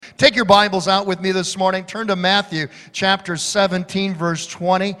Take your Bibles out with me this morning. Turn to Matthew chapter 17, verse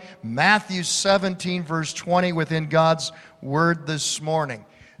 20. Matthew 17, verse 20 within God's Word this morning.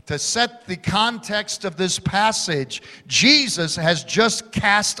 To set the context of this passage, Jesus has just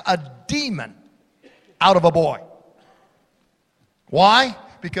cast a demon out of a boy. Why?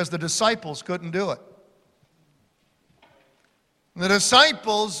 Because the disciples couldn't do it. The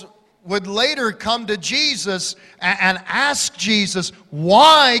disciples would later come to Jesus and ask Jesus,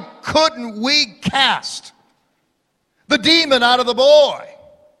 why couldn't we cast the demon out of the boy?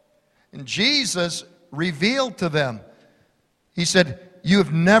 And Jesus revealed to them, he said, you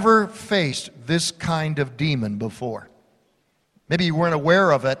have never faced this kind of demon before. Maybe you weren't aware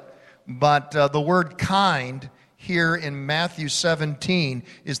of it, but the word kind here in Matthew 17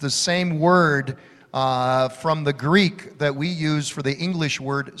 is the same word from the Greek that we use for the English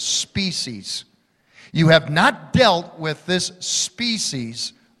word species. You have not dealt with this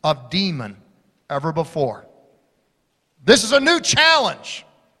species of demon ever before. This is a new challenge.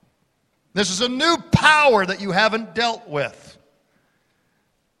 This is a new power that you haven't dealt with.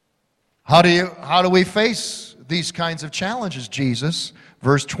 How do we face these kinds of challenges, Jesus?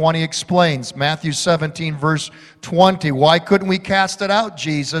 Verse 20 explains, Matthew 17, verse 20. Why couldn't we cast it out,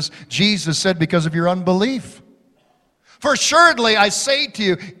 Jesus? Jesus said, because of your unbelief. For assuredly, I say to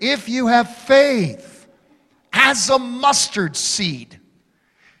you, if you have faith as a mustard seed,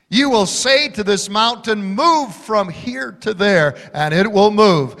 you will say to this mountain, move from here to there, and it will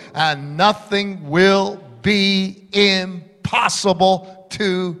move, and nothing will be impossible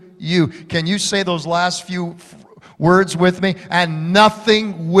to you. Can you say those last few words with me? And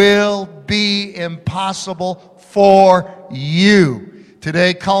nothing will be impossible for you.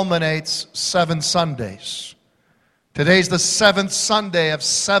 Today culminates 7 Sundays. Today's the 7th Sunday of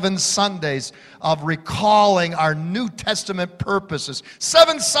 7 Sundays of recalling our New Testament purposes.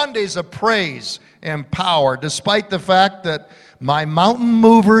 7 Sundays of praise and power, despite the fact that my Mountain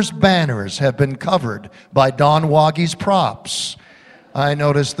Movers banners have been covered by Don Woggy's props. I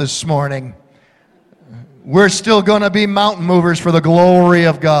noticed this morning, we're still going to be mountain movers for the glory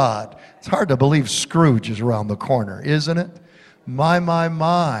of God. It's hard to believe Scrooge is around the corner, isn't it?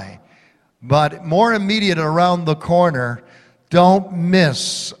 My. But more immediate around the corner, don't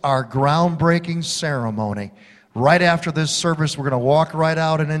miss our groundbreaking ceremony. Right after this service, we're going to walk right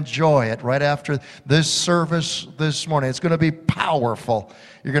out and enjoy it. Right after this service this morning, it's going to be powerful.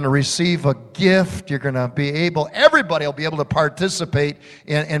 You're going to receive a gift. You're going to be able, everybody will be able to participate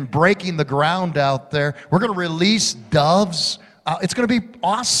in breaking the ground out there. We're going to release doves. It's going to be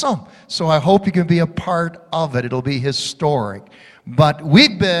awesome. So I hope you can be a part of it. It'll be historic. But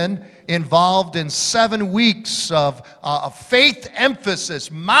we've been involved in 7 weeks of faith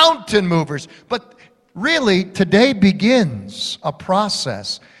emphasis, mountain movers. But really, today begins a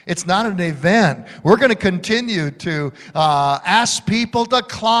process. It's not an event. We're going to continue to ask people to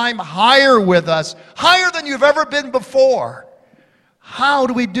climb higher with us, higher than you've ever been before. How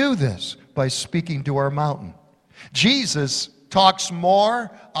do we do this? By speaking to our mountain. Jesus talks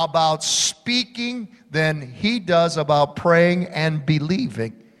more about speaking than he does about praying and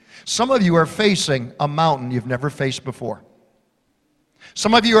believing. Some of you are facing a mountain you've never faced before.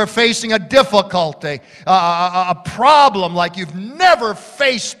 Some of you are facing a difficulty, a problem like you've never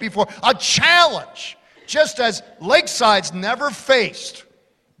faced before, a challenge, just as Lakeside's never faced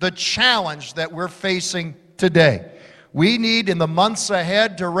the challenge that we're facing today. We need in the months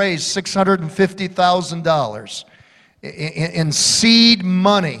ahead to raise $650,000 in seed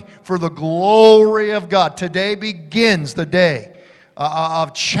money for the glory of God. Today begins the day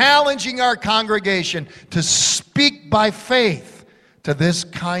of challenging our congregation to speak by faith to this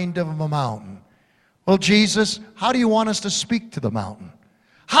kind of a mountain. Well, Jesus, how do you want us to speak to the mountain?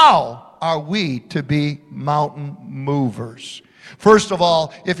 How are we to be mountain movers? First of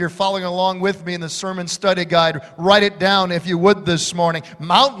all, if you're following along with me in the sermon study guide, write it down if you would this morning.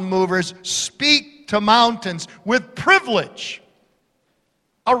 Mountain movers speak to mountains with privilege.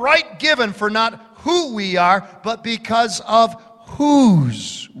 A right given for not who we are, but because of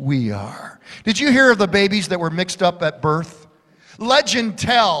whose we are. Did you hear of the babies that were mixed up at birth? Legend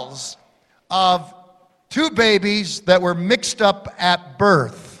tells of 2 babies that were mixed up at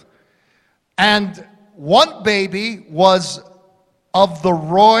birth. And one baby was of the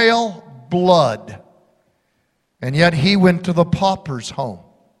royal blood. And yet he went to the pauper's home.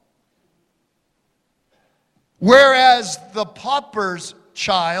 Whereas the pauper's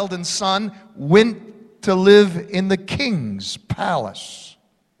child and son went to live in the king's palace.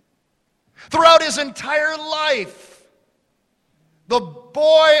 Throughout his entire life, the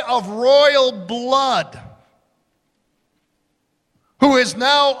boy of royal blood, who is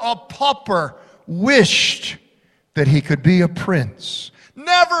now a pauper, wished that he could be a prince,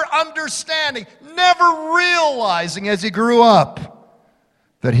 never understanding, never realizing as he grew up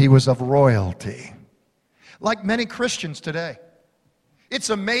that he was of royalty. Like many Christians today. It's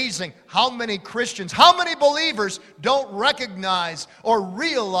amazing how many Christians, how many believers don't recognize or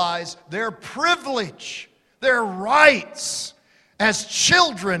realize their privilege, their rights as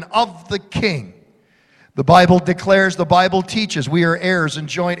children of the King. The Bible declares, the Bible teaches we are heirs and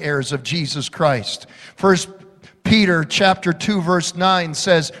joint heirs of Jesus Christ. 1 Peter chapter 2 verse 9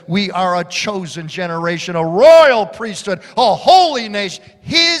 says, we are a chosen generation, a royal priesthood, a holy nation,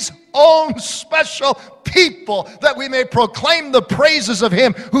 His own special people, that we may proclaim the praises of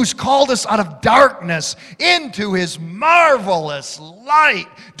Him who's called us out of darkness into His marvelous light.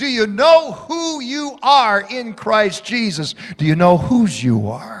 Do you know who you are in Christ Jesus? Do you know whose you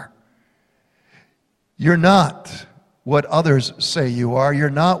are? You're not what others say you are. You're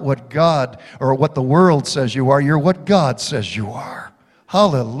not what God or what the world says you are. You're what God says you are.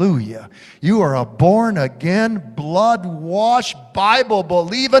 Hallelujah. You are a born-again, blood-washed,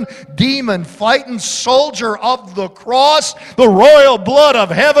 Bible-believing, demon-fighting soldier of the cross. The royal blood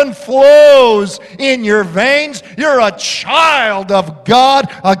of heaven flows in your veins. You're a child of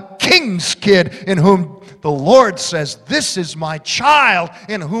God, a king's kid in whom the Lord says, this is my child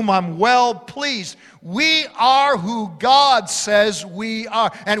in whom I'm well pleased. We are who God says we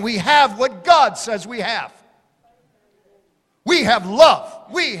are, and we have what God says we have. We have love,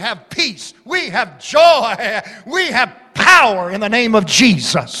 we have peace, we have joy, we have power in the name of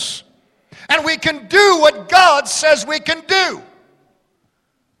Jesus. And we can do what God says we can do.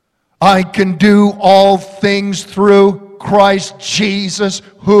 I can do all things through Christ Jesus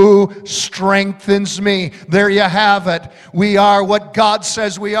who strengthens me. There you have it. We are what God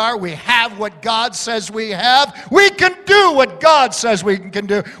says we are. We have what God says we have. We can do what God says we can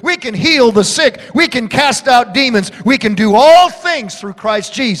do. We can heal the sick. We can cast out demons. We can do all things through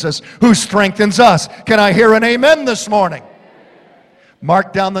Christ Jesus who strengthens us. Can I hear an amen this morning?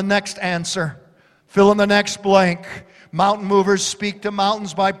 Mark down the next answer. Fill in the next blank. Mountain movers speak to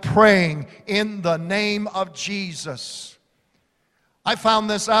mountains by praying in the name of Jesus. I found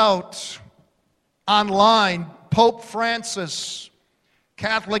this out online. Pope Francis,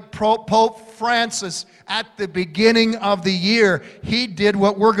 Catholic Pope Francis, at the beginning of the year, he did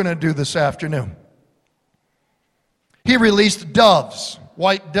what we're going to do this afternoon. He released doves,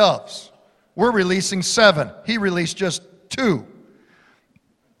 white doves. We're releasing 7. He released just 2.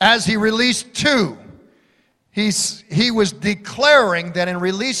 As he released 2, he was declaring that in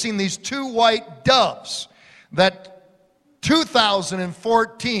releasing these 2 white doves, that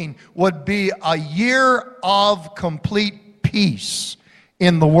 2014 would be a year of complete peace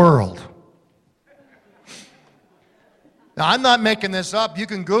in the world. Now, I'm not making this up. You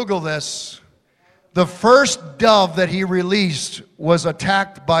can Google this. The first dove that he released was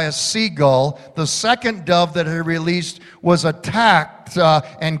attacked by a seagull. The second dove that he released was attacked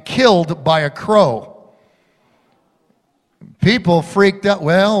and killed by a crow. People freaked out.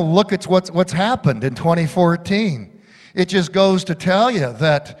 Well, look at what's happened in 2014. It just goes to tell you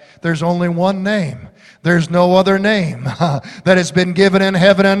that there's only one name. There's no other name that has been given in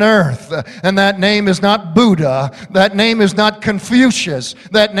heaven and earth. And that name is not Buddha. That name is not Confucius.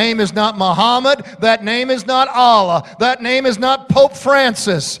 That name is not Muhammad. That name is not Allah. That name is not Pope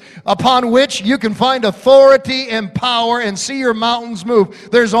Francis, upon which you can find authority and power and see your mountains move.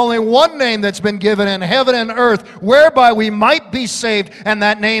 There's only one name that's been given in heaven and earth whereby we might be saved, and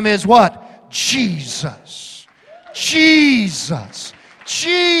that name is what? Jesus. Jesus.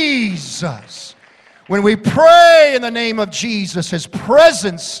 Jesus. When we pray in the name of Jesus, His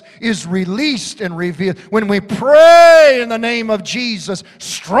presence is released and revealed. When we pray in the name of Jesus,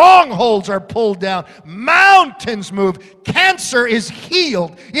 strongholds are pulled down, mountains move, cancer is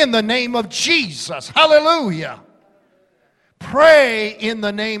healed in the name of Jesus. Hallelujah. Pray in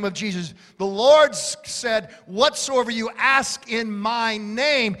the name of Jesus. The Lord said, whatsoever you ask in my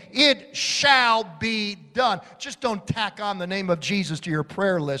name, it shall be done. Just don't tack on the name of Jesus to your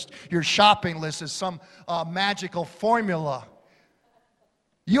prayer list. Your shopping list is some magical formula.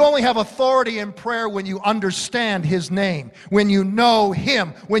 You only have authority in prayer when you understand His name, when you know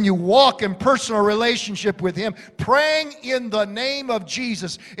Him, when you walk in personal relationship with Him. Praying in the name of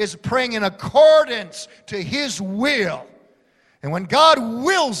Jesus is praying in accordance to His will. And when God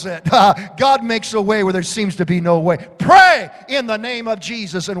wills it, God makes a way where there seems to be no way. Pray in the name of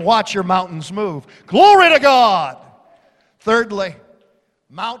Jesus and watch your mountains move. Glory to God. Thirdly,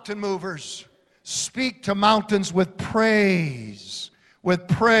 mountain movers speak to mountains with praise. With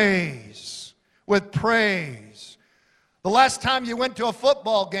praise. With praise. The last time you went to a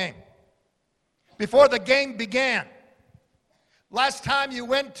football game, before the game began. Last time you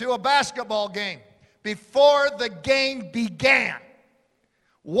went to a basketball game, before the game began.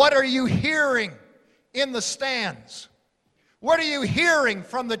 What are you hearing in the stands? What are you hearing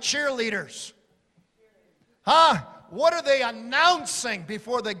from the cheerleaders? What are they announcing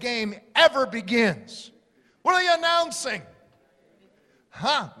before the game ever begins? What are they announcing?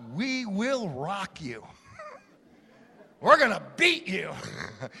 We will rock you. We're going to beat you.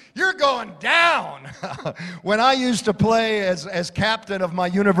 You're going down. When I used to play as captain of my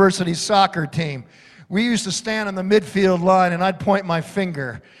university soccer team, we used to stand on the midfield line and I'd point my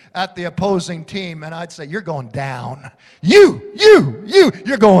finger at the opposing team and I'd say, you're going down. You're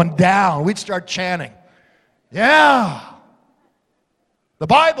going down. We'd start chanting. Yeah. The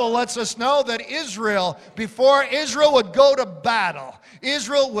Bible lets us know that Israel, before Israel would go to battle,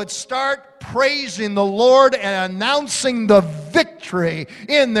 Israel would start praising the Lord and announcing the victory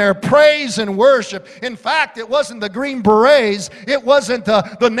in their praise and worship. In fact, it wasn't the Green Berets, it wasn't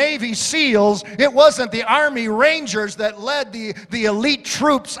the Navy SEALs, it wasn't the Army Rangers that led the elite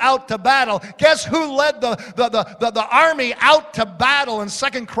troops out to battle. Guess who led the army out to battle in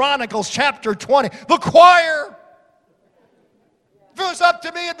 2 Chronicles chapter 20? The choir. If it was up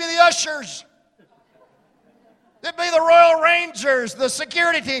to me, it'd be the ushers. It'd be the Royal Rangers, the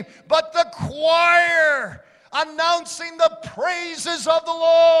security team, but the choir announcing the praises of the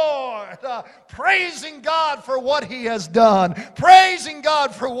Lord, praising God for what He has done, praising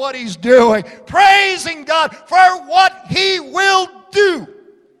God for what He's doing, praising God for what He will do.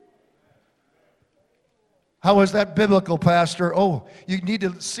 How is that biblical, Pastor? Oh, you need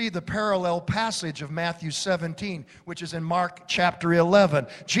to see the parallel passage of Matthew 17, which is in Mark chapter 11.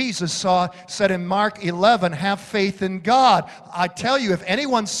 Jesus said in Mark 11, have faith in God. I tell you, if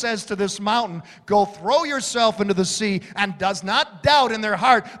anyone says to this mountain, go throw yourself into the sea, and does not doubt in their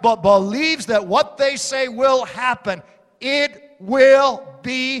heart, but believes that what they say will happen, it will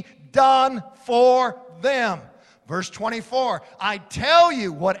be done for them. Verse 24, I tell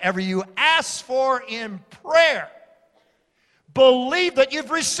you, whatever you ask for in prayer, believe that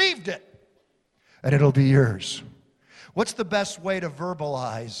you've received it, and it'll be yours. What's the best way to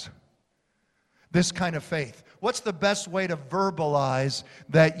verbalize this kind of faith? What's the best way to verbalize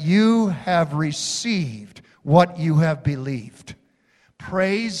that you have received what you have believed?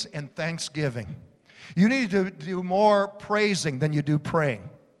 Praise and thanksgiving. You need to do more praising than you do praying.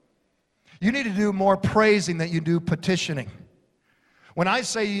 You need to do more praising than you do petitioning. When I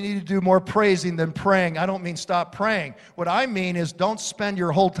say you need to do more praising than praying, I don't mean stop praying. What I mean is don't spend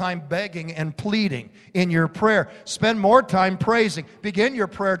your whole time begging and pleading in your prayer. Spend more time praising. Begin your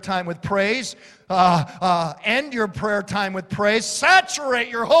prayer time with praise. End your prayer time with praise. Saturate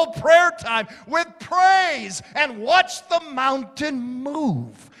your whole prayer time with praise. And watch the mountain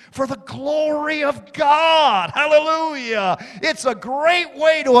move for the glory of God. Hallelujah. It's a great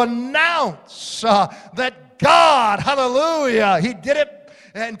way to announce that God, hallelujah, He did it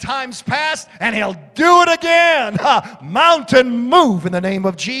in times past and He'll do it again. Mountain move in the name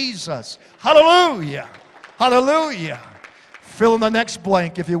of Jesus. Hallelujah. Hallelujah. Fill in the next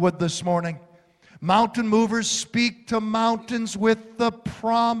blank if you would this morning. Mountain movers speak to mountains with the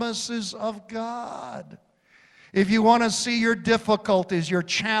promises of God. If you want to see your difficulties, your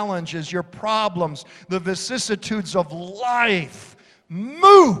challenges, your problems, the vicissitudes of life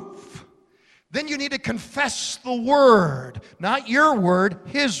move, then you need to confess the Word. Not your word,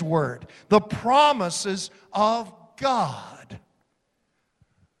 His Word. The promises of God.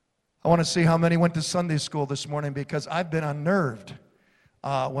 I want to see how many went to Sunday school this morning because I've been unnerved.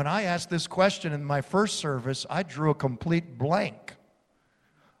 When I asked this question in my first service, I drew a complete blank.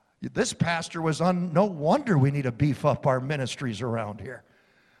 This pastor was no wonder we need to beef up our ministries around here.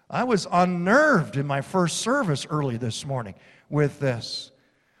 I was unnerved in my first service early this morning with this.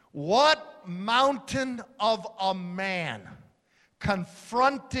 What mountain of a man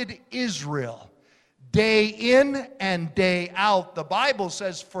confronted Israel day in and day out? The Bible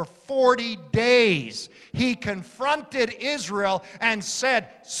says for 40 days he confronted Israel and said,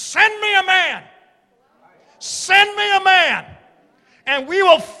 send me a man. Send me a man. And we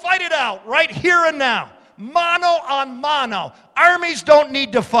will fight it out right here and now. Mano on mano. Armies don't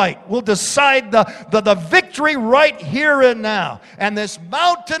need to fight. We'll decide the victory right here and now. And this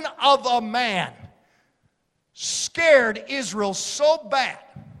mountain of a man scared Israel so bad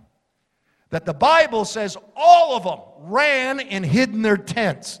that the Bible says all of them ran and hid in their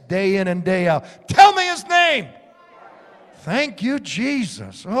tents day in and day out. Tell me his name. Thank you,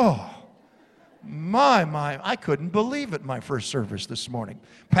 Jesus. Oh. My, I couldn't believe it my first service this morning.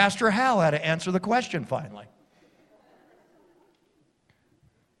 Pastor Hal had to answer the question finally.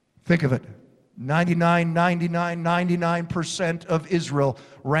 Think of it. 99% of Israel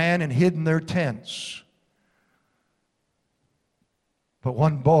ran and hid in their tents. But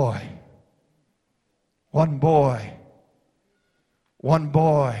one boy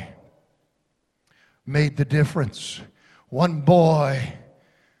made the difference. One boy,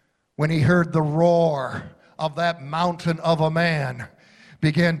 when he heard the roar of that mountain of a man,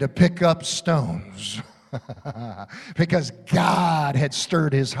 began to pick up stones. Because God had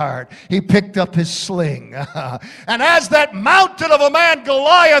stirred his heart. He picked up his sling. And as that mountain of a man,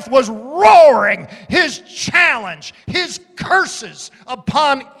 Goliath, was roaring his challenge, his curses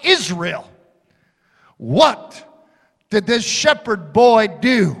upon Israel, what did this shepherd boy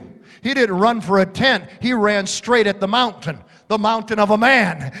do? He didn't run for a tent. He ran straight at the mountain of a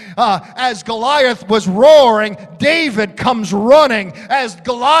man. As Goliath was roaring, David comes running. As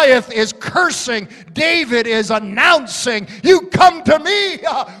Goliath is cursing, David is announcing, "You come to me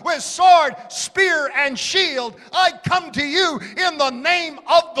with sword, spear, and shield. I come to you in the name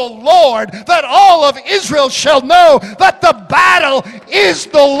of the Lord, that all of Israel shall know that the battle is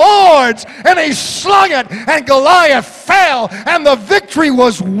the Lord's." And he slung it, and Goliath fell, and the victory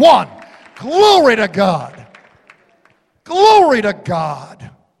was won. Glory to God. Glory to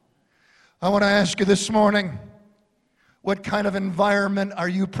God. I want to ask you this morning, what kind of environment are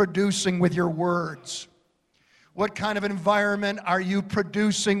you producing with your words? What kind of environment are you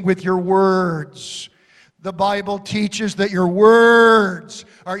producing with your words? The Bible teaches that your words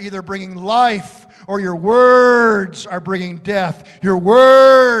are either bringing life or your words are bringing death. Your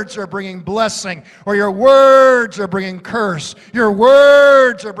words are bringing blessing, or your words are bringing curse. Your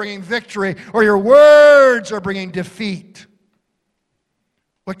words are bringing victory, or your words are bringing defeat.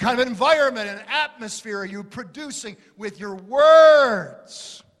 What kind of environment and atmosphere are you producing with your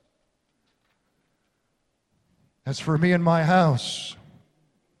words? As for me and my house,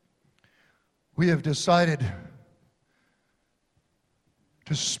 we have decided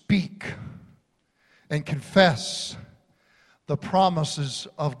to speak and confess the promises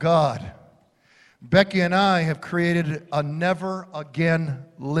of God. Becky and I have created a never again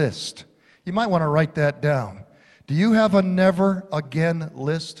list. You might want to write that down. Do you have a never again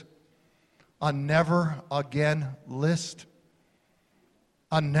list? A never again list?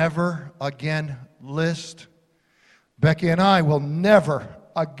 A never again list? Becky and I will never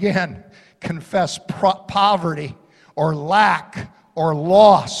again confess poverty or lack or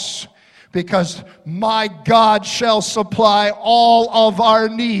loss, because my God shall supply all of our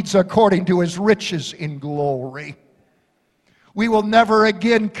needs according to his riches in glory. We will never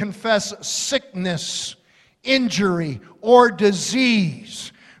again confess sickness, injury, or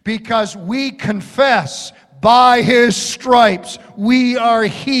disease, because we confess by his stripes we are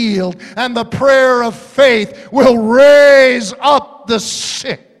healed, and the prayer of faith will raise up the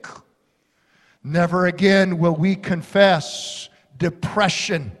sick. Never again will we confess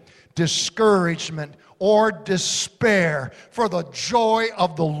depression, discouragement, or despair, for the joy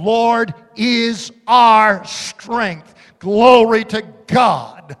of the Lord is our strength. Glory to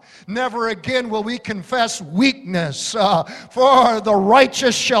God. Never again will we confess weakness, for the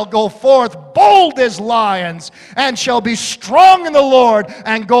righteous shall go forth bold as lions, and shall be strong in the Lord,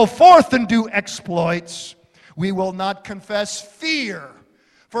 and go forth and do exploits. We will not confess fear,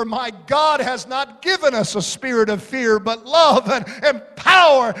 for my God has not given us a spirit of fear, but love and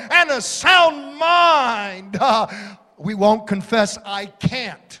power and a sound mind. We won't confess, I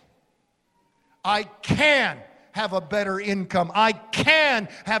can't. I can have a better income. I can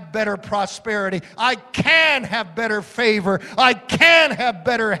have better prosperity. I can have better favor. I can have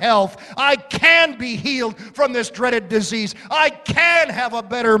better health. I can be healed from this dreaded disease. I can have a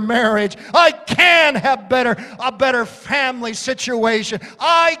better marriage. I can have a better family situation.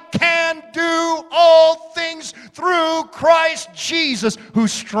 I can do all things through Christ Jesus who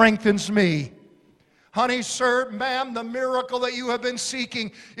strengthens me. Honey, sir, ma'am, the miracle that you have been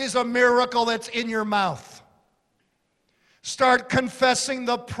seeking is a miracle that's in your mouth. Start confessing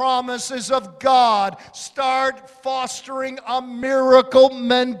the promises of God. Start fostering a miracle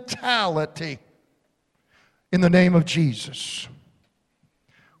mentality in the name of Jesus.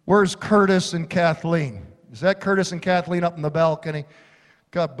 Where's Curtis and Kathleen? Is that Curtis and Kathleen up in the balcony?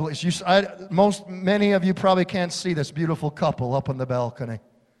 God bless you. Many of you probably can't see this beautiful couple up on the balcony.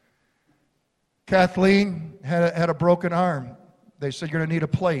 Kathleen had a broken arm. They said, you're going to need a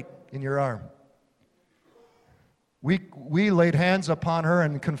plate in your arm. We laid hands upon her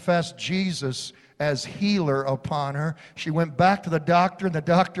and confessed Jesus as healer upon her. She went back to the doctor, and the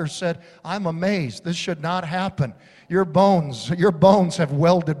doctor said, I'm amazed. This should not happen. Your bones have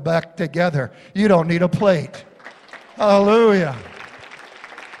welded back together. You don't need a plate. Hallelujah.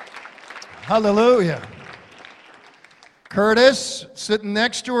 Hallelujah. Curtis, sitting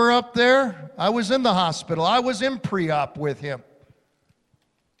next to her up there, I was in the hospital. I was in pre-op with him.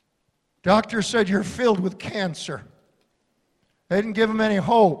 Doctor said, you're filled with cancer. They didn't give him any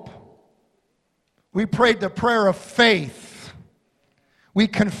hope. We prayed the prayer of faith. We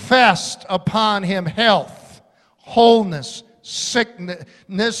confessed upon him health, wholeness,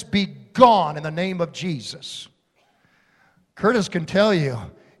 sickness be gone in the name of Jesus. Curtis can tell you,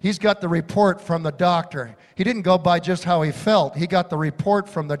 he's got the report from the doctor. He didn't go by just how he felt. He got the report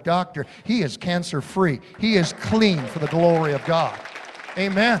from the doctor. He is cancer-free. He is clean for the glory of God.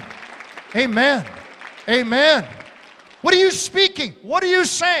 Amen. Amen. Amen. What are you speaking? What are you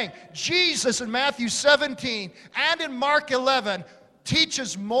saying? Jesus in Matthew 17 and in Mark 11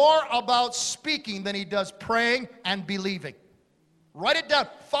 teaches more about speaking than he does praying and believing. Write it down.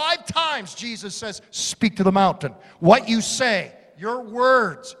 5 times Jesus says, speak to the mountain. What you say, your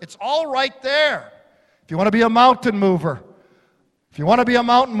words, it's all right there. If you want to be a mountain mover,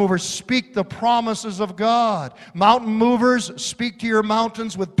 speak the promises of God. Mountain movers, speak to your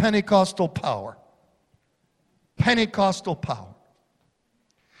mountains with Pentecostal power. Pentecostal power.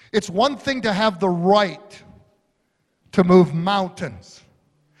 It's one thing to have the right to move mountains.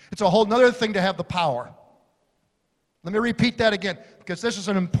 It's a whole other thing to have the power. Let me repeat that again, because this is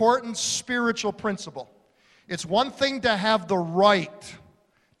an important spiritual principle. It's one thing to have the right,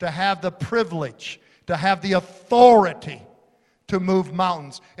 to have the privilege, to have the authority to move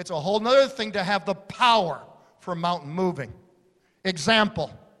mountains. It's a whole other thing to have the power for mountain moving.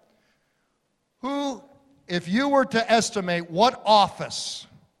 Example, if you were to estimate what office,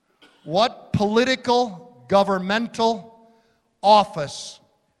 what political, governmental office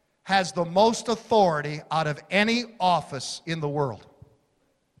has the most authority out of any office in the world?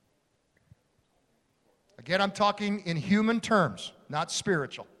 Again, I'm talking in human terms, not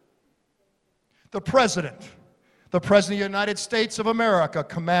spiritual. The President of the United States of America,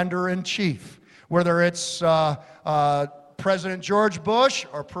 Commander-in-Chief, whether it's President George Bush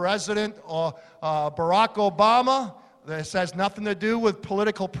or President Barack Obama. This has nothing to do with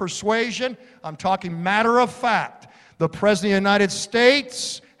political persuasion. I'm talking matter of fact. The President of the United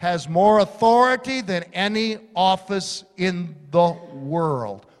States has more authority than any office in the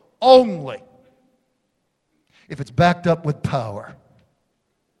world. Only if it's backed up with power.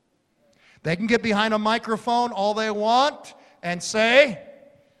 They can get behind a microphone all they want and say,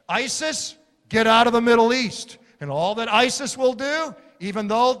 ISIS, get out of the Middle East. And all that ISIS will do, even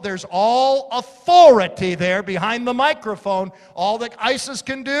though there's all authority there behind the microphone, all that ISIS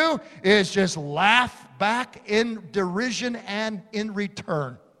can do is just laugh back in derision and in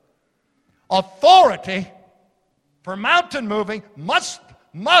return. Authority for mountain moving must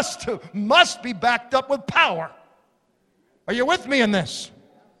be backed up with power. Are you with me in this?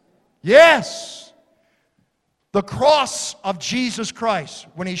 Yes. The cross of Jesus Christ,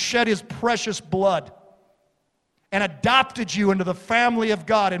 when he shed his precious blood and adopted you into the family of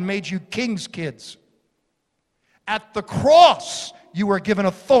God and made you king's kids. At the cross, you were given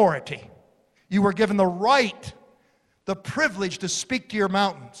authority. You were given the right, the privilege to speak to your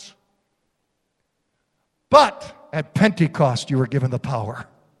mountains. But at Pentecost, you were given the power.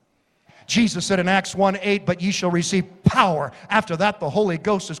 Jesus said in Acts 1:8, but ye shall receive power. After that, the Holy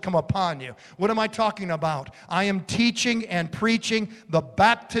Ghost has come upon you. What am I talking about? I am teaching and preaching the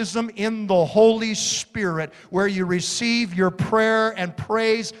baptism in the Holy Spirit, where you receive your prayer and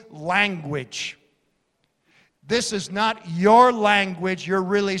praise language. This is not your language. You're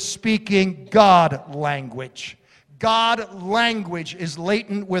really speaking God language. God language is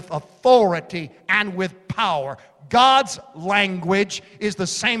latent with authority and with power. God's language is the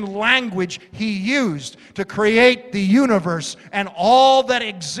same language he used to create the universe and all that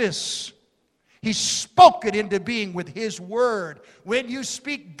exists. He spoke it into being with his word. When you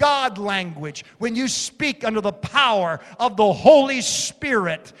speak God language, when you speak under the power of the Holy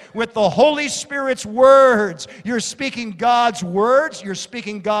Spirit, with the Holy Spirit's words, you're speaking God's words, you're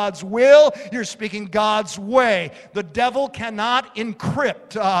speaking God's will, you're speaking God's way. The devil cannot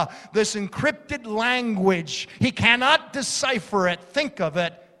encrypt this encrypted language. He cannot decipher it. Think of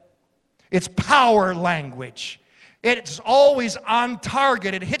it. It's power language. It's always on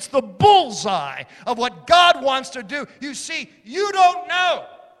target. It hits the bullseye of what God wants to do. You see, you don't know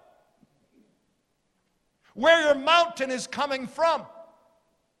where your mountain is coming from.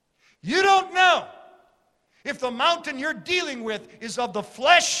 You don't know if the mountain you're dealing with is of the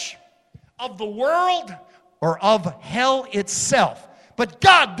flesh, of the world, or of hell itself. But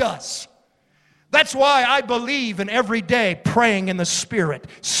God does. That's why I believe in every day praying in the Spirit,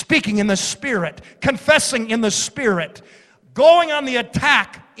 speaking in the Spirit, confessing in the Spirit. going on the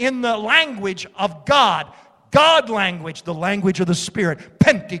attack in the language of God. God language, the language of the Spirit.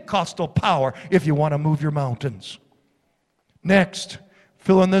 Pentecostal power if you want to move your mountains. Next,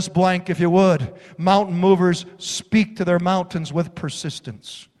 fill in this blank if you would. Mountain movers speak to their mountains with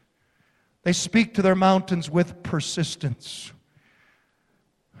persistence. They speak to their mountains with persistence.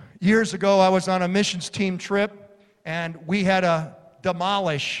 Years ago, I was on a missions team trip, and we had to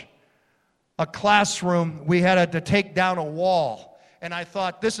demolish a classroom. We had to take down a wall. And I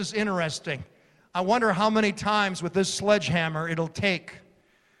thought, this is interesting. I wonder how many times with this sledgehammer it'll take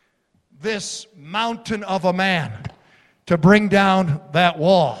this mountain of a man to bring down that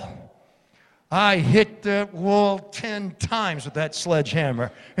wall. I hit the wall 10 times with that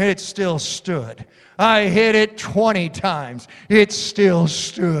sledgehammer, and it still stood. I hit it 20 times. It still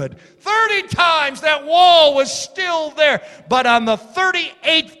stood. 30 times, that wall was still there. But on the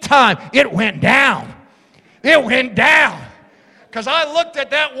 38th time, it went down. It went down. Because I looked at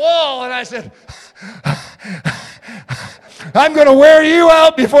that wall, and I said, I'm going to wear you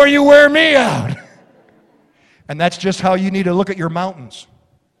out before you wear me out. And that's just how you need to look at your mountains.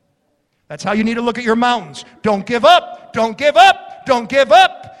 That's how you need to look at your mountains. Don't give up. Don't give up. Don't give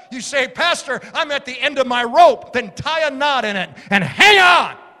up. You say, Pastor, I'm at the end of my rope. Then tie a knot in it and hang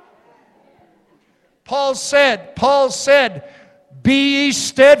on. Paul said, be ye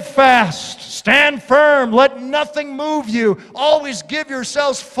steadfast, stand firm, let nothing move you. Always give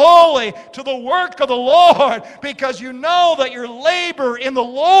yourselves fully to the work of the Lord, because you know that your labor in the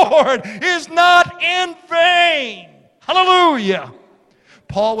Lord is not in vain. Hallelujah.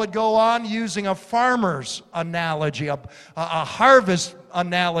 Paul would go on using a farmer's analogy, a harvest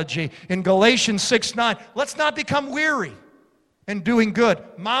analogy in Galatians 6:9. Let's not become weary in doing good.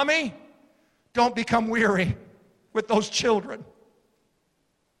 Mommy, don't become weary with those children.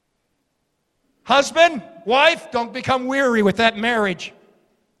 Husband, wife, don't become weary with that marriage.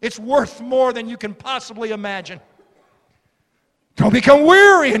 It's worth more than you can possibly imagine. Don't become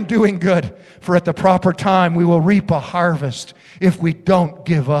weary in doing good, for at the proper time we will reap a harvest if we don't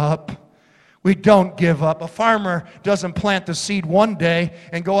give up. We don't give up. A farmer doesn't plant the seed one day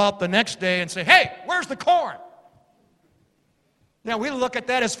and go out the next day and say, hey, where's the corn? Now, we look at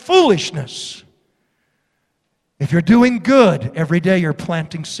that as foolishness. If you're doing good, every day you're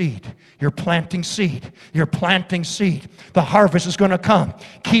planting seed. You're planting seed. You're planting seed. The harvest is going to come.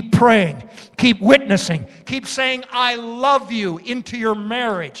 Keep praying. Keep witnessing. Keep saying, I love you into your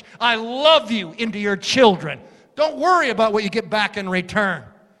marriage. I love you into your children. Don't worry about what you get back in return.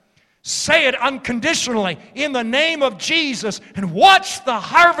 Say it unconditionally in the name of Jesus and watch the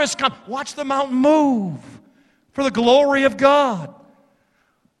harvest come. Watch the mountain move for the glory of God.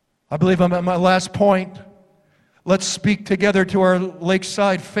 I believe I'm at my last point. Let's speak together to our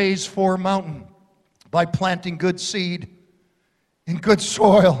Lakeside Phase 4 mountain by planting good seed in good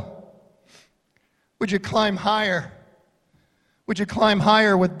soil. Would you climb higher? Would you climb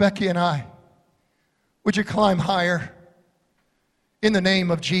higher with Becky and I? Would you climb higher in the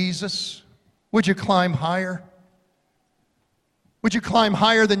name of Jesus? Would you climb higher? Would you climb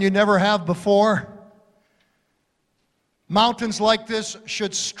higher than you never have before? Mountains like this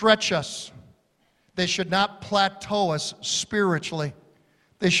should stretch us. They should not plateau us spiritually.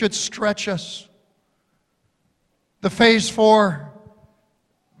 They should stretch us. The Phase 4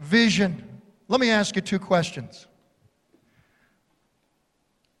 vision. Let me ask you two questions.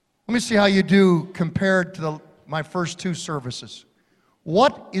 Let me see how you do compared to my first two services.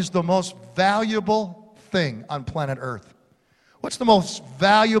 What is the most valuable thing on planet Earth? What's the most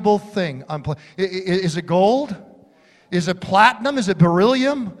valuable thing on planet? Is it gold? Is it platinum? Is it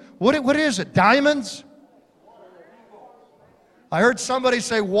beryllium? What is it? Diamonds? I heard somebody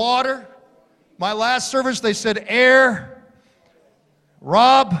say water. My last service, they said air.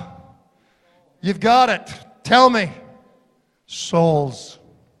 Rob, you've got it. Tell me. Souls.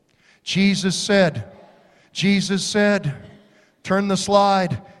 Jesus said, turn the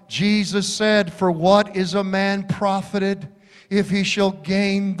slide. Jesus said, for what is a man profited if he shall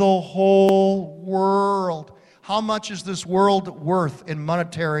gain the whole world? How much is this world worth in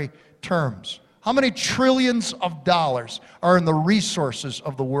monetary terms? How many trillions of dollars are in the resources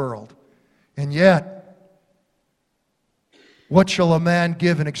of the world? And yet, what shall a man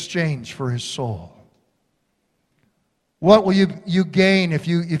give in exchange for his soul? What will you gain if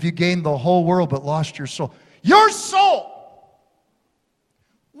you gain the whole world but lost your soul? Your soul,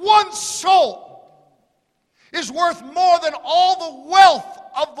 one soul, is worth more than all the wealth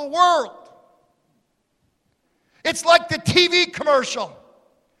of the world. It's like the TV commercial.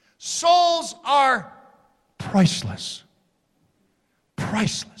 Souls are priceless.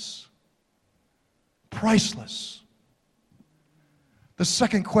 Priceless. Priceless. The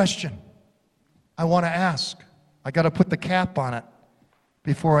second question I want to ask, I got to put the cap on it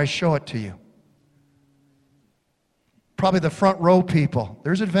before I show it to you. Probably the front row people.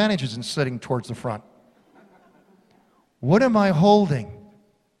 There's advantages in sitting towards the front. What am I holding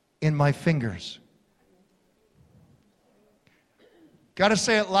in my fingers? Got to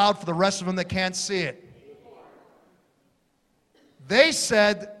say it loud for the rest of them that can't see it. They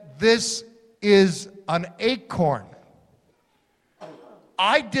said this is an acorn.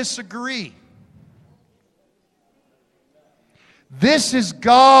 I disagree. This is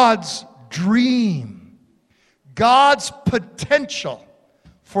God's dream, God's potential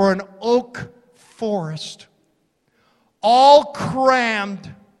for an oak forest, all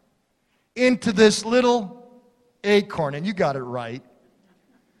crammed into this little acorn. And you got it right.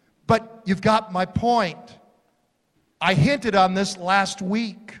 But you've got my point. I hinted on this last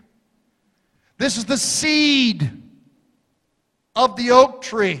week. This is the seed of the oak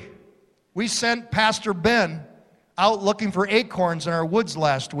tree. We sent Pastor Ben out looking for acorns in our woods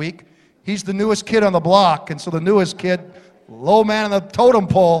last week. He's the newest kid on the block, and so the newest kid, low man on the totem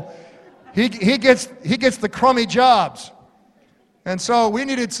pole, he gets the crummy jobs. And so we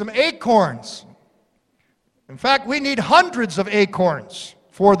needed some acorns. In fact, we need hundreds of acorns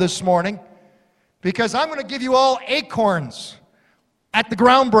for this morning, because I'm going to give you all acorns at the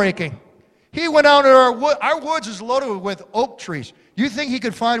groundbreaking. He went out in our woods is loaded with oak trees. You think he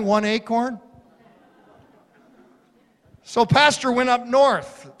could find one acorn? So Pastor went up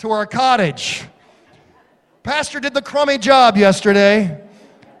north to our cottage. Pastor did the crummy job yesterday.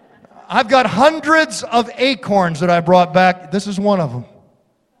 I've got hundreds of acorns that I brought back. This is one of them.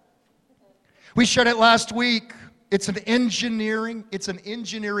 We shared it last week. It's an engineering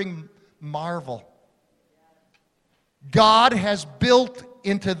marvel. God has built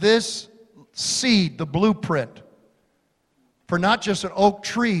into this seed the blueprint for not just an oak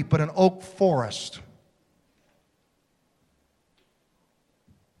tree, but an oak forest.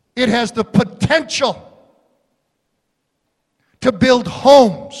 It has the potential to build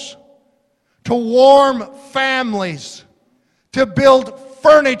homes, to warm families, to build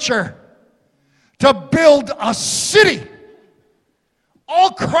furniture, to build a city,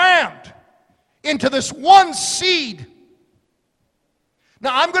 all crammed into this one seed.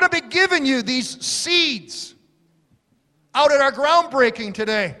 Now, I'm going to be giving you these seeds out at our groundbreaking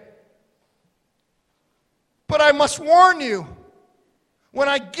today. But I must warn you, when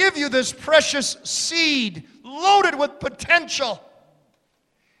I give you this precious seed loaded with potential,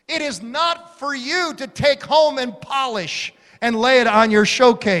 it is not for you to take home and polish and lay it on your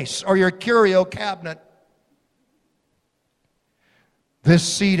showcase or your curio cabinet. This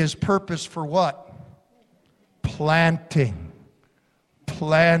seed is purposed for what? Planting.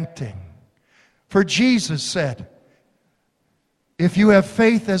 Planting. For Jesus said, if you have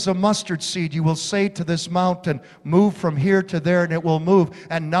faith as a mustard seed, you will say to this mountain, move from here to there, and it will move,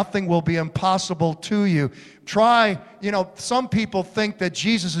 and nothing will be impossible to you. Some people think that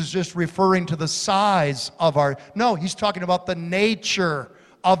Jesus is just referring to the size of no, he's talking about the nature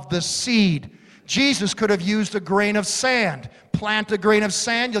of the seed. Jesus could have used a grain of sand. Plant a grain of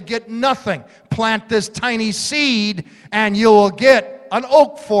sand, you'll get nothing. Plant this tiny seed, and you will get an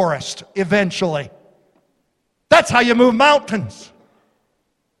oak forest eventually. That's how you move mountains.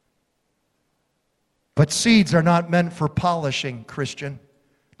 But seeds are not meant for polishing, Christian.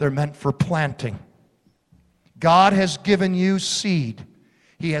 They're meant for planting. God has given you seed.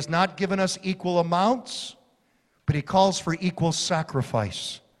 He has not given us equal amounts, but He calls for equal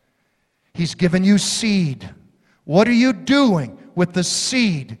sacrifice. He's given you seed. What are you doing with the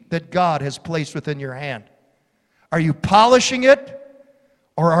seed that God has placed within your hand? Are you polishing it,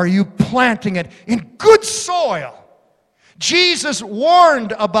 or are you planting it in good soil? Jesus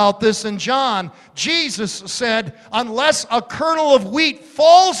warned about this in John. Jesus said, unless a kernel of wheat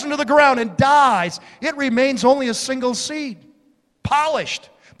falls into the ground and dies, it remains only a single seed, polished.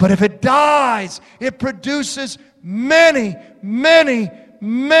 But if it dies, it produces many, many,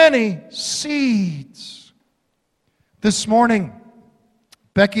 many seeds. This morning,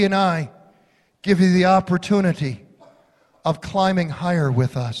 Becky and I give you the opportunity of climbing higher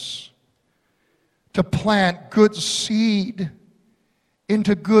with us, to plant good seed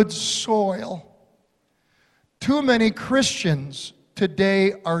into good soil. Too many Christians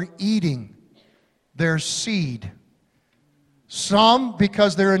today are eating their seed. Some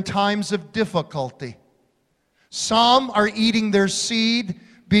because they're in times of difficulty. Some are eating their seed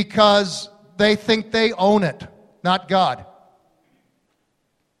because they think they own it, not God.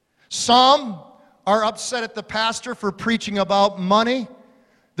 Some are upset at the pastor for preaching about money.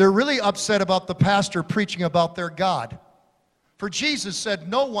 They're really upset about the pastor preaching about their God. For Jesus said,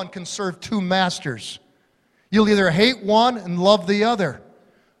 no one can serve two masters. You'll either hate one and love the other.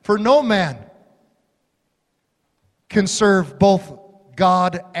 For no man can serve both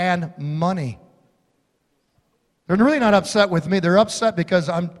God and money. They're really not upset with me. They're upset because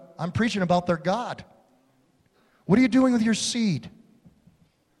I'm preaching about their God. What are you doing with your seed?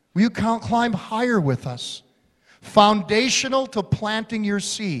 Will you climb higher with us? Foundational to planting your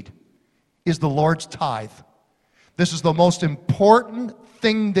seed is the Lord's tithe. This is the most important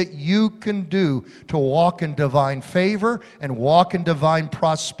thing that you can do to walk in divine favor and walk in divine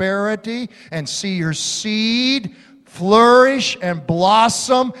prosperity and see your seed flourish and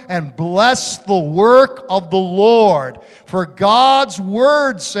blossom and bless the work of the Lord. For God's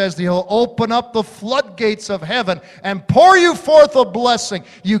word says that He'll open up the floodgates of heaven and pour you forth a blessing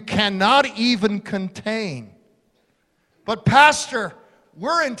you cannot even contain. But Pastor,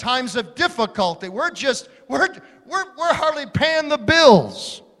 we're in times of difficulty. We're hardly paying the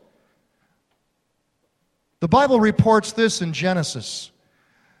bills. The Bible reports this in Genesis.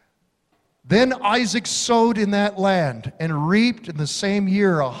 Then Isaac sowed in that land and reaped in the same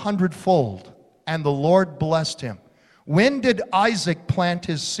year 100-fold, and the Lord blessed him. When did Isaac plant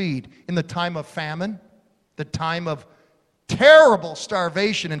his seed? In the time of famine, the time of terrible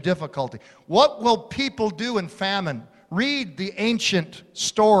starvation and difficulty. What will people do in famine? Read the ancient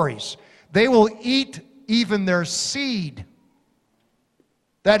stories. They will eat even their seed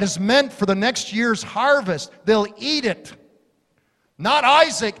that is meant for the next year's harvest. They'll eat it. Not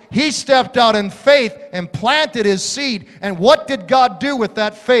Isaac. He stepped out in faith and planted his seed. And what did God do with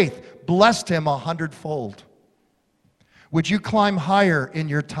that faith? Blessed him 100-fold. Would you climb higher in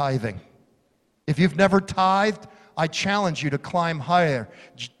your tithing? If you've never tithed, I challenge you to climb higher.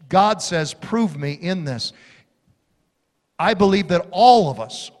 God says, prove me in this. I believe that all of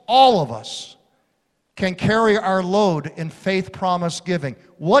us can carry our load in faith promise giving.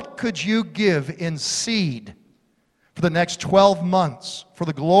 What could you give in seed for the next 12 months for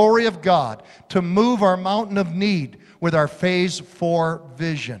the glory of God to move our mountain of need with our phase 4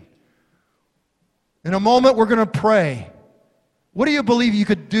 vision? In a moment, we're going to pray. What do you believe you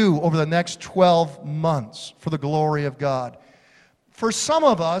could do over the next 12 months for the glory of God? For some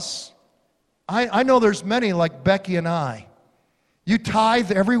of us, I know there's many like Becky and I. You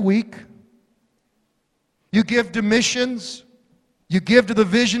tithe every week. You give to missions. You give to the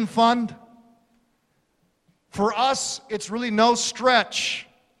Vision Fund. For us, it's really no stretch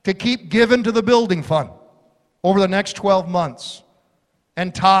to keep giving to the building fund over the next 12 months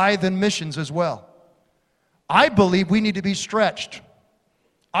and tithe and missions as well. I believe we need to be stretched.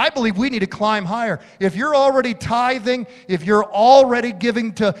 I believe we need to climb higher. If you're already tithing, if you're already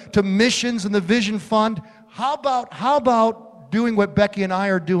giving to missions and the Vision Fund, how about doing what Becky and I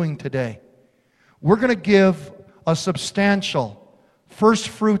are doing today? We're going to give a substantial first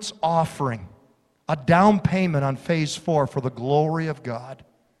fruits offering, a down payment on phase 4 for the glory of God.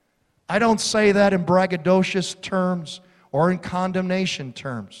 I don't say that in braggadocious terms or in condemnation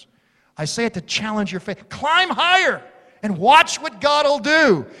terms. I say it to challenge your faith. Climb higher and watch what God will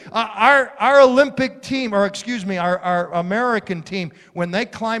do. Our Olympic team, or excuse me, our American team, when they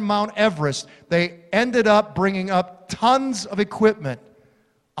climbed Mount Everest, they ended up bringing up tons of equipment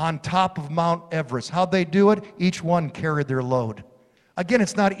on top of Mount Everest. How'd they do it? Each one carried their load. Again,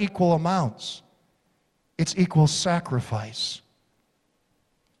 it's not equal amounts. It's equal sacrifice.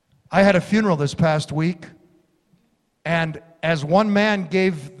 I had a funeral this past week, and as one man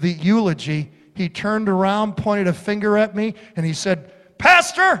gave the eulogy, he turned around, pointed a finger at me, and he said,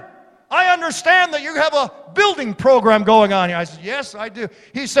 "Pastor, I understand that you have a building program going on here." I said, "Yes, I do."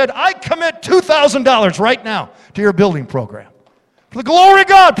 He said, "I commit $2,000 right now to your building program. For the glory of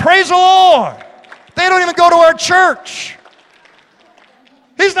God, praise the Lord." They don't even go to our church.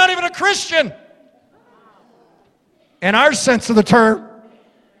 He's not even a Christian in our sense of the term.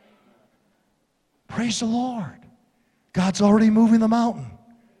 Praise the Lord. God's already moving the mountain.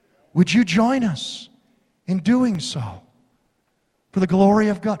 Would you join us in doing so for the glory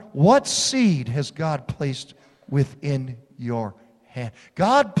of God? What seed has God placed within your hand?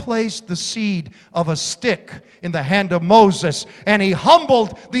 God placed the seed of a stick in the hand of Moses, and he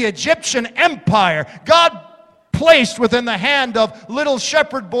humbled the Egyptian empire. God placed within the hand of little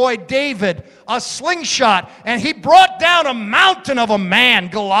shepherd boy David a slingshot, and he brought down a mountain of a man,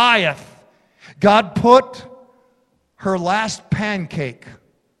 Goliath. God put her last pancake,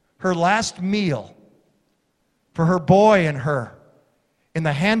 her last meal for her boy and her in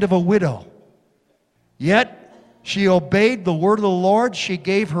the hand of a widow. Yet She obeyed the word of the Lord. She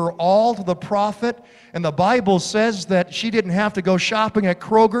gave her all to the prophet. And the Bible says that she didn't have to go shopping at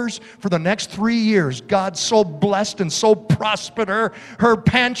Kroger's for the next 3 years. God so blessed and so prospered her. Her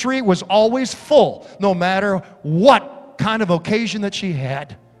pantry was always full, no matter what kind of occasion that she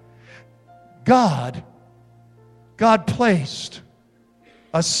had. God placed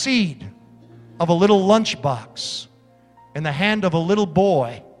a seed of a little lunchbox in the hand of a little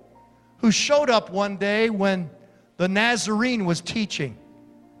boy who showed up one day when the Nazarene was teaching.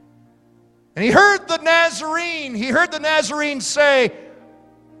 And he heard the Nazarene say,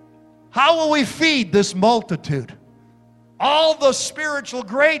 "How will we feed this multitude?" All the spiritual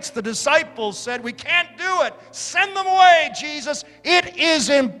greats, the disciples, said, "We can't do it. Send them away, Jesus. It is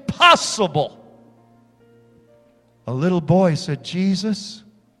impossible." A little boy said, "Jesus,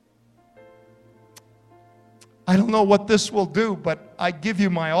 I don't know what this will do, but I give you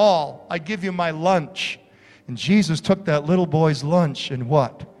my all. I give you my lunch." And Jesus took that little boy's lunch and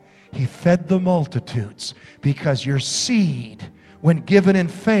what? He fed the multitudes, because your seed, when given in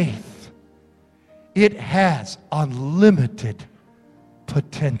faith, it has unlimited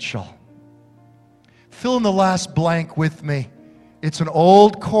potential. Fill in the last blank with me. It's an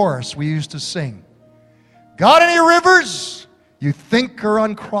old chorus we used to sing. Got any rivers you think are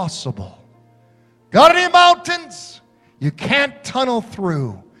uncrossable? Got any mountains you can't tunnel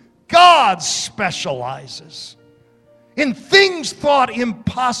through? God specializes in things thought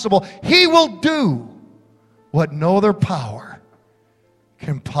impossible. He will do what no other power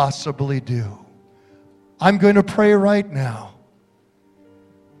can possibly do. I'm going to pray right now.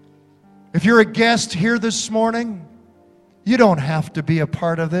 If you're a guest here this morning, you don't have to be a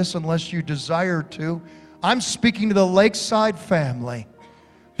part of this unless you desire to. I'm speaking to the Lakeside family.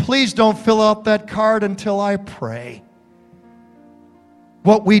 Please don't fill out that card until I pray.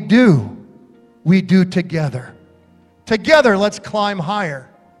 What we do together. Together, let's climb higher.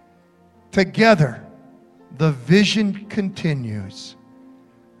 Together, the vision continues.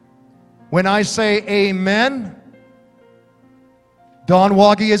 When I say amen, Dawn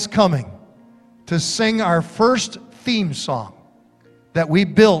Woggy is coming to sing our first theme song that we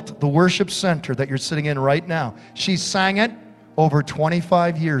built, the worship center that you're sitting in right now. She sang it over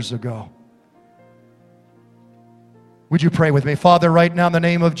 25 years ago. Would you pray with me? Father, right now in the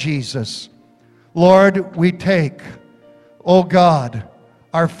name of Jesus, Lord, we take, oh God,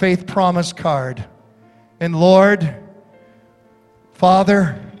 our faith promise card. And Lord,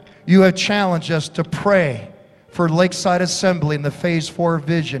 Father, you have challenged us to pray for Lakeside Assembly in the Phase 4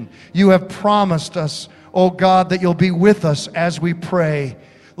 vision. You have promised us, oh God, that you'll be with us as we pray.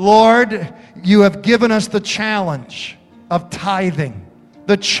 Lord, you have given us the challenge of tithing,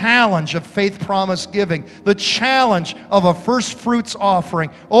 the challenge of faith promise giving, the challenge of a first fruits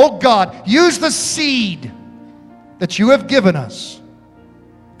offering. Oh God, use the seed that you have given us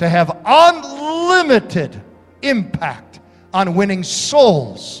to have unlimited impact on winning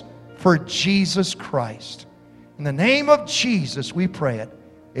souls for Jesus Christ. In the name of Jesus, we pray it.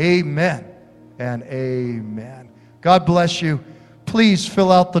 Amen and amen. God bless you. Please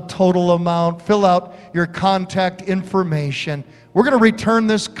fill out the total amount. Fill out your contact information. We're going to return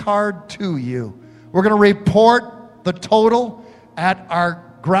this card to you. We're going to report the total at our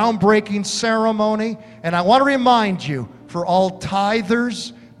groundbreaking ceremony. And I want to remind you, for all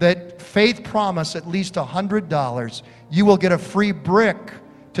tithers that faith promise at least $100, you will get a free brick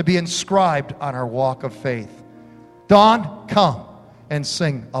to be inscribed on our walk of faith. Dawn, come and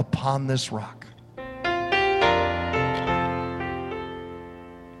sing Upon This Rock.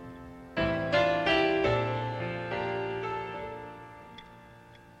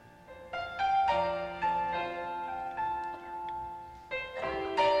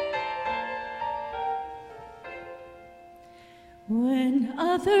 When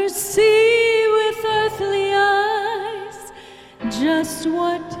others see with earthly eyes just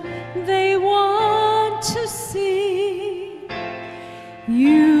what they want to see,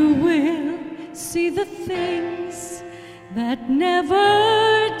 you will see the things that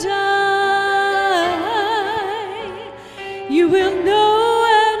never die. You will know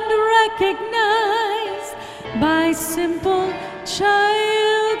and recognize by simple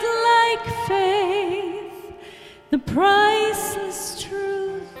childlike faith the priceless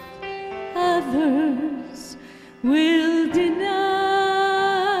truth others will deny.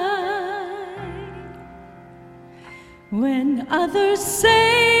 When others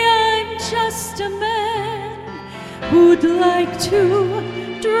say I'm just a man who'd like to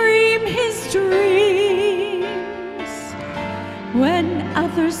dream his dreams, when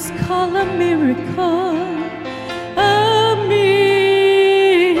others call a miracle a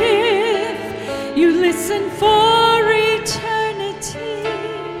myth, you listen for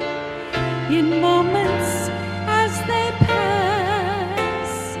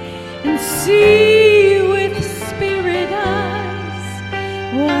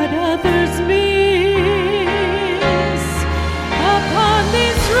what others miss. Upon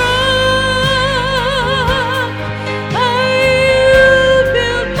this rock I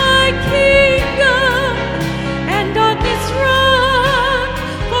build my kingdom, and on this rock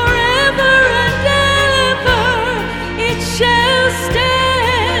forever and ever it shall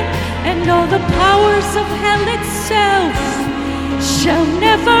stand, and all the powers of hell itself shall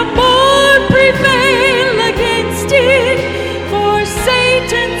never more prevail against it, for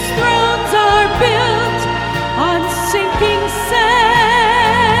Satan's thrones are built on sinking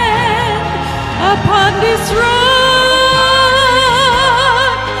sand. Upon this rock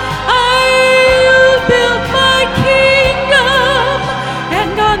I'll build my kingdom,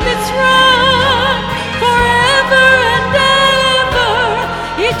 and on this rock forever and ever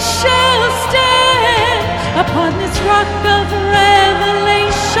it shall stand. Upon this rock of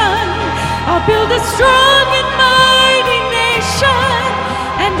revelation I'll build a strong and mighty nation,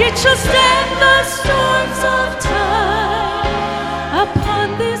 and it shall stand the storms of time. Upon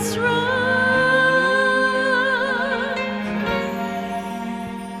this rock.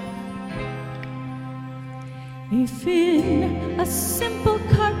 If in a simple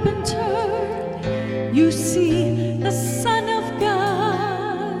carpenter you see the Son of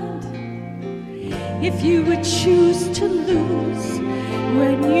God, if you would choose to lose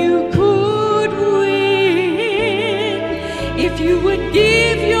when you could win, if you would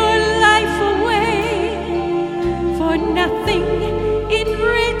give your life away for nothing in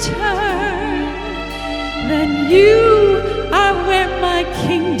return, then you are where my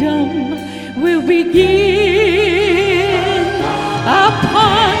kingdom will begin.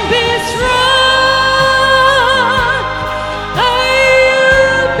 Upon this rock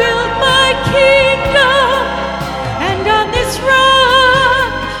I'll build my kingdom, and on this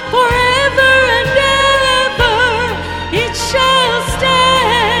rock forever and ever it shall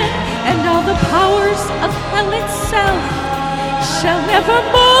stand, and all the powers of hell itself shall never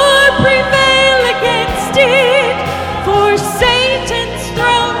more prevail against it, for Satan's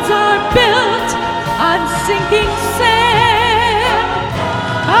thrones are built on sinking sand.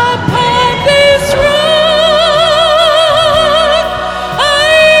 Upon this rock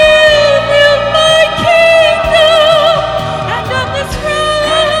I'll build my kingdom, and on this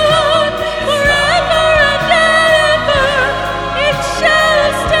rock forever and ever it shall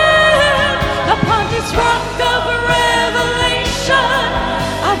stand. Upon this rock of revelation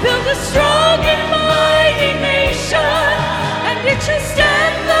I'll build a strong and mighty nation, and it shall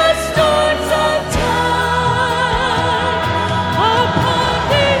stand the storms of time. Upon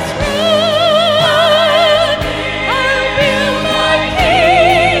this rock I'll build my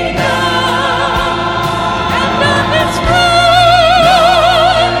kingdom, and on this rock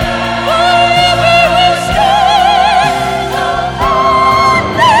forever will stand. Upon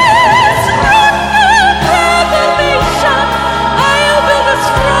this rock of revelation I'll build a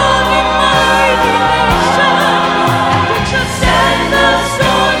strong and mighty nation, and it shall stand the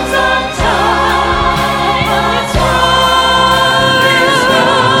storms of time. Upon this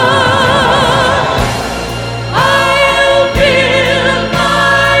rock I'll build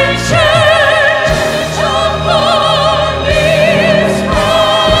my church. Upon this rock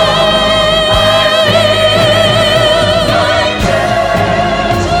I'll build my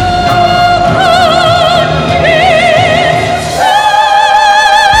church. Upon this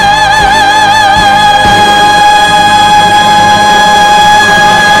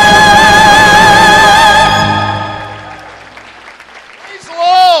Praise the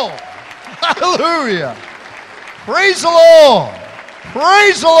Lord. Hallelujah. Praise the Lord.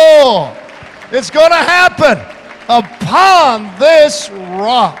 Praise the Lord. It's going to happen upon this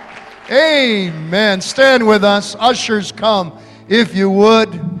rock. Amen. Stand with us. Ushers, come if you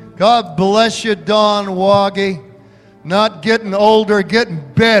would. God bless you, Don Woggy. Not getting older, getting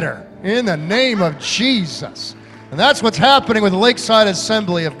better. In the name of Jesus. And that's what's happening with Lakeside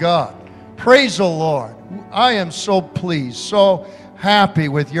Assembly of God. Praise the Lord. I am so pleased, so happy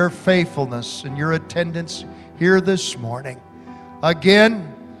with your faithfulness and your attendance here this morning.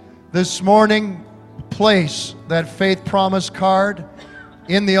 Again, this morning, place that faith promise card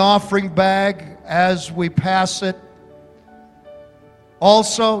in the offering bag as we pass it.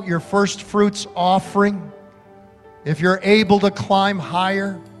 Also, your first fruits offering. If you're able to climb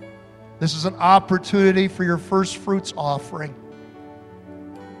higher, this is an opportunity for your first fruits offering.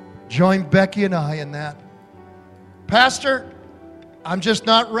 Join Becky and I in that. Pastor, I'm just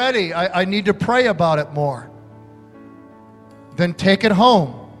not ready. I need to pray about it more. Then take it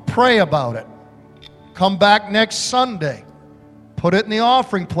home. Pray about it. Come back next Sunday. Put it in the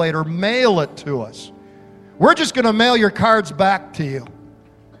offering plate or mail it to us. We're just going to mail your cards back to you.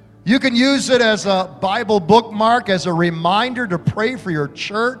 You can use it as a Bible bookmark, as a reminder to pray for your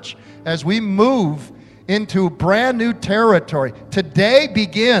church as we move into brand new territory. Today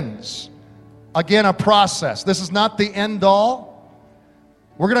begins, again, a process. This is not the end all.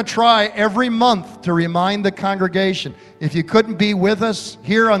 We're going to try every month to remind the congregation. If you couldn't be with us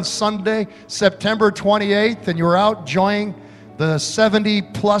here on Sunday, September 28th, and you were out enjoying the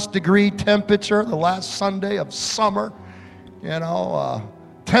 70-plus degree temperature the last Sunday of summer,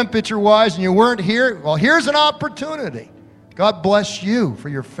 temperature-wise, and you weren't here, well, here's an opportunity. God bless you for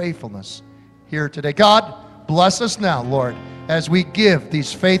your faithfulness here today. God, bless us now, Lord, as we give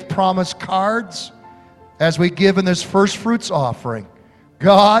these faith promise cards, as we give in this first fruits offering.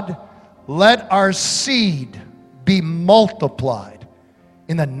 God, let our seed be multiplied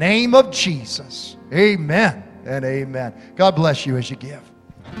in the name of Jesus. Amen and amen. God bless you as you give.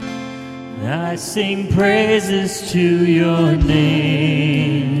 I sing praises to your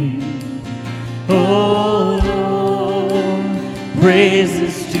name, oh Lord,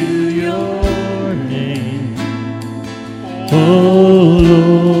 praises to your name, oh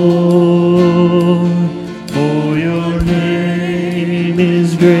Lord, oh your name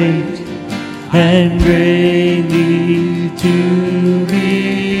is great and greatly to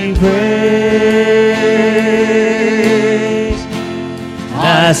be praised.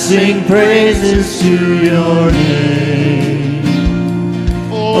 I sing praises to your name,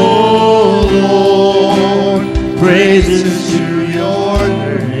 oh Lord, praises to your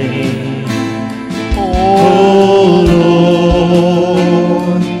name, oh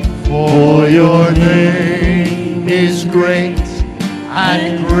Lord, for your name is great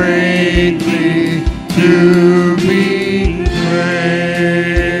and greatly to be praised.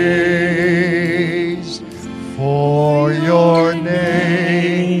 For your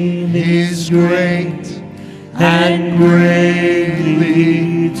name is great and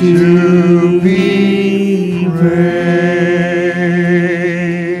greatly to be praised.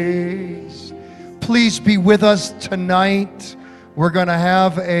 Please be with us tonight. We're going to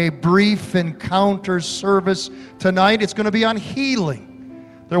have a brief encounter service tonight. It's going to be on healing.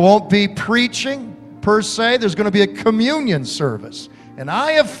 There won't be preaching per se. There's going to be a communion service. And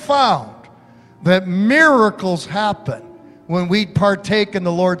I have found that miracles happen when we partake in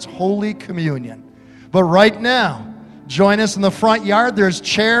the Lord's Holy Communion. But right now, join us in the front yard. There's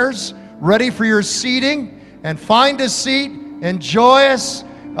chairs ready for your seating. And find a seat. Enjoy us,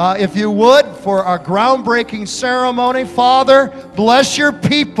 if you would, for our groundbreaking ceremony. Father, bless your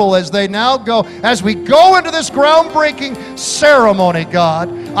people as they now go. As we go into this groundbreaking ceremony, God,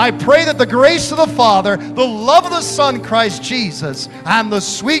 I pray that the grace of the Father, the love of the Son, Christ Jesus, and the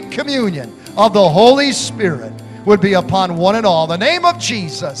sweet communion of the Holy Spirit would be upon one and all. In the name of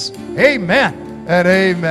Jesus, amen and amen.